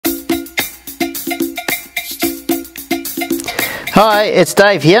Hi, it's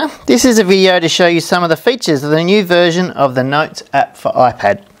Dave here. This is a video to show you some of the features of the new version of the Notes app for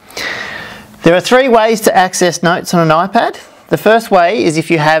iPad. There are three ways to access Notes on an iPad. The first way is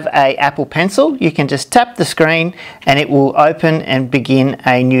if you have an Apple Pencil, you can just tap the screen and it will open and begin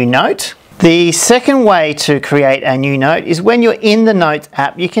a new note. The second way to create a new note is when you're in the Notes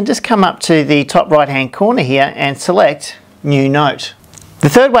app, you can just come up to the top right hand corner here and select New Note. The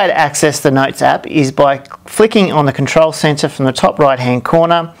third way to access the Notes app is by flicking on the control center from the top right hand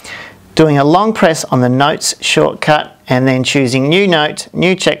corner, doing a long press on the Notes shortcut and then choosing New Note,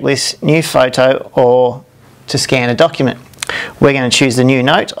 New Checklist, New Photo or to scan a document. We're going to choose the New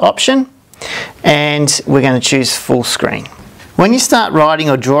Note option and we're going to choose full screen. When you start writing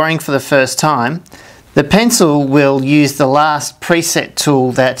or drawing for the first time, the pencil will use the last preset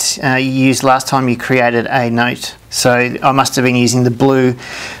tool that you used last time you created a note. So I must have been using the blue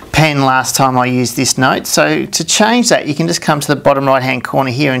pen last time I used this note. So to change that, you can just come to the bottom right hand corner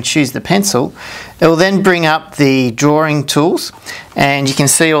here and choose the pencil. It will then bring up the drawing tools and you can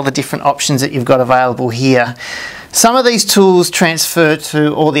see all the different options that you've got available here. Some of these tools transfer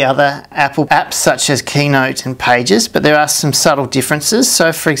to all the other Apple apps such as Keynote and Pages, but there are some subtle differences.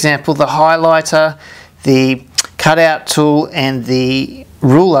 So for example, the highlighter, the cutout tool and the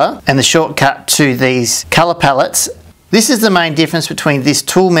ruler and the shortcut to these color palettes. This is the main difference between this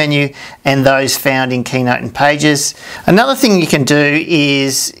tool menu and those found in Keynote and Pages. Another thing you can do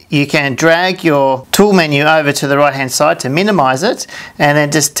is you can drag your tool menu over to the right hand side to minimize it and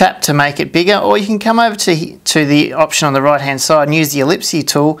then just tap to make it bigger, or you can come over to the option on the right hand side and use the ellipse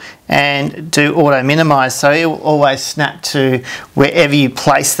tool and do auto minimize, so it will always snap to wherever you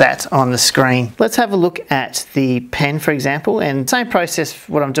place that on the screen. Let's have a look at the pen, for example, and same process.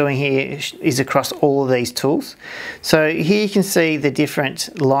 What I'm doing here is across all of these tools. So here you can see the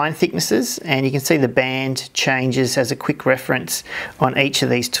different line thicknesses and you can see the band changes as a quick reference on each of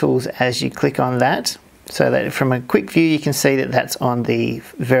these tools as you click on that. So that from a quick view you can see that that's on the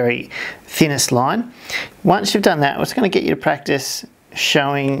very thinnest line. Once you've done that, what's going to get you to practice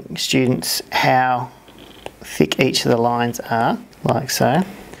showing students how thick each of the lines are, like so.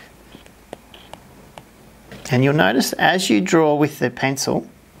 And you'll notice as you draw with the pencil,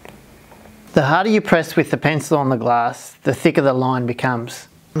 the harder you press with the pencil on the glass, the thicker the line becomes.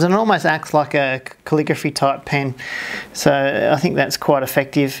 And it almost acts like a calligraphy type pen, so I think that's quite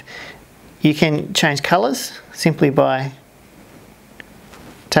effective. You can change colours simply by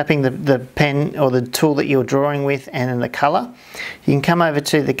tapping the pen or the tool that you're drawing with and then the colour. You can come over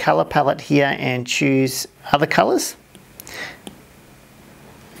to the colour palette here and choose other colours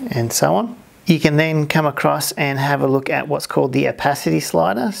and so on. You can then come across and have a look at what's called the opacity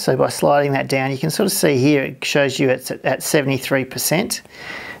slider. So by sliding that down, you can sort of see here it shows you it's at 73%.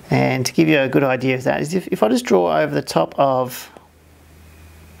 And to give you a good idea of that is if I just draw over the top of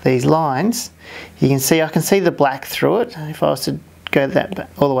these lines, you can see I can see the black through it. If I was to go that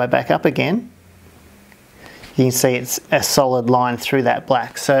all the way back up again, you can see it's a solid line through that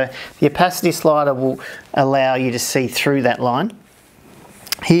black. So the opacity slider will allow you to see through that line.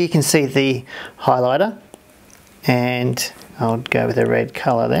 Here you can see the highlighter, and I'll go with a red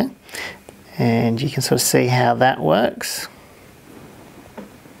colour there, and you can sort of see how that works.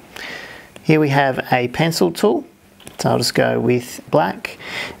 Here we have a pencil tool, so I'll just go with black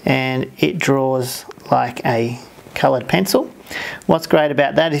and it draws like a coloured pencil. What's great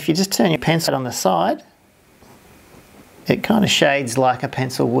about that, if you just turn your pencil on the side, it kind of shades like a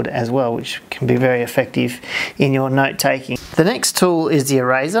pencil would as well, which can be very effective in your note taking. The next tool is the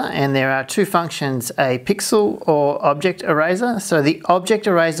eraser, and there are two functions, a pixel or object eraser. So the object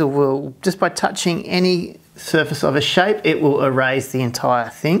eraser will, just by touching any surface of a shape, it will erase the entire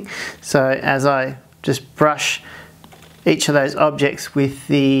thing. So as I just brush each of those objects with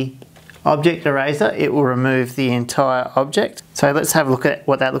the object eraser, it will remove the entire object. So let's have a look at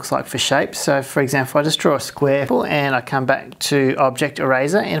what that looks like for shapes. So for example, I just draw a square and I come back to object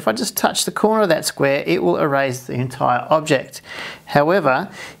eraser, and if I just touch the corner of that square, it will erase the entire object. However,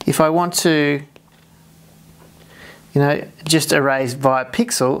 if I want to just erase via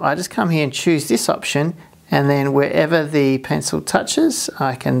pixel, I just come here and choose this option, and then wherever the pencil touches,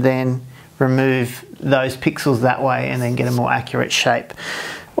 I can then remove those pixels that way and then get a more accurate shape.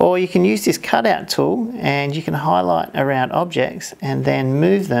 Or you can use this cutout tool and you can highlight around objects and then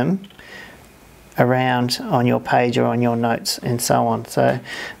move them around on your page or on your notes and so on. So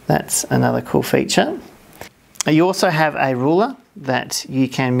that's another cool feature. You also have a ruler that you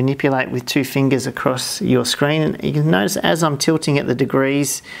can manipulate with two fingers across your screen, and you can notice as I'm tilting it, the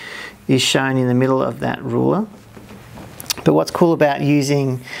degrees is shown in the middle of that ruler. But what's cool about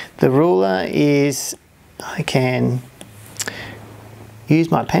using the ruler is I can use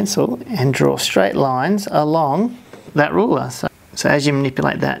my pencil and draw straight lines along that ruler. So as you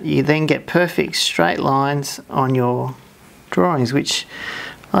manipulate that, you then get perfect straight lines on your drawings, which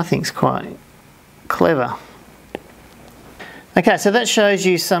I think is quite clever. Okay, so that shows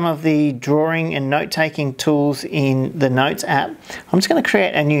you some of the drawing and note-taking tools in the Notes app. I'm just going to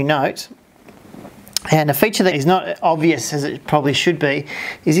create a new note. And a feature that is not obvious as it probably should be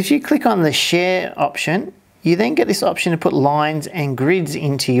is if you click on the share option, you then get this option to put lines and grids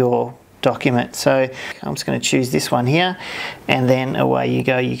into your document. So I'm just going to choose this one here, and then away you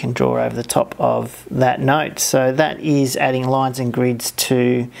go. You can draw over the top of that note. So that is adding lines and grids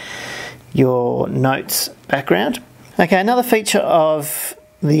to your notes background. Okay, another feature of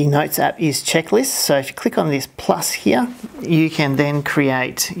the Notes app is checklists. So if you click on this plus here, you can then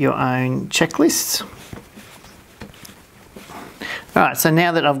create your own checklists. Alright, so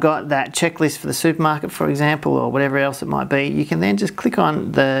now that I've got that checklist for the supermarket, for example, or whatever else it might be, you can then just click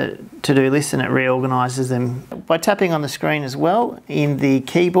on the to-do list and it reorganises them. By tapping on the screen as well, in the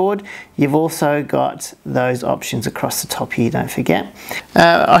keyboard, you've also got those options across the top here, don't forget.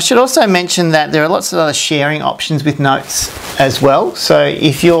 I should also mention that there are lots of other sharing options with Notes as well. So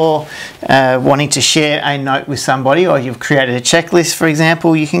if you're wanting to share a note with somebody, or you've created a checklist, for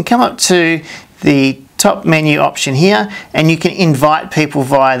example, you can come up to the top menu option here and you can invite people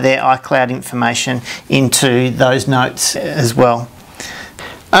via their iCloud information into those notes as well.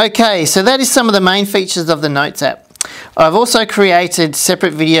 Okay, so that is some of the main features of the Notes app. I've also created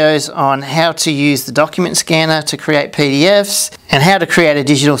separate videos on how to use the document scanner to create PDFs and how to create a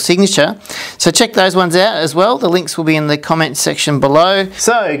digital signature. So check those ones out as well. The links will be in the comments section below.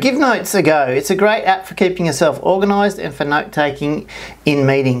 So give Notes a go. It's a great app for keeping yourself organised and for note taking in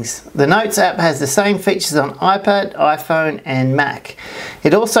meetings. The Notes app has the same features on iPad, iPhone and Mac.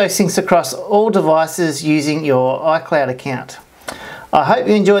 It also syncs across all devices using your iCloud account. I hope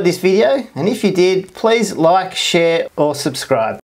you enjoyed this video, and if you did, please like, share or subscribe.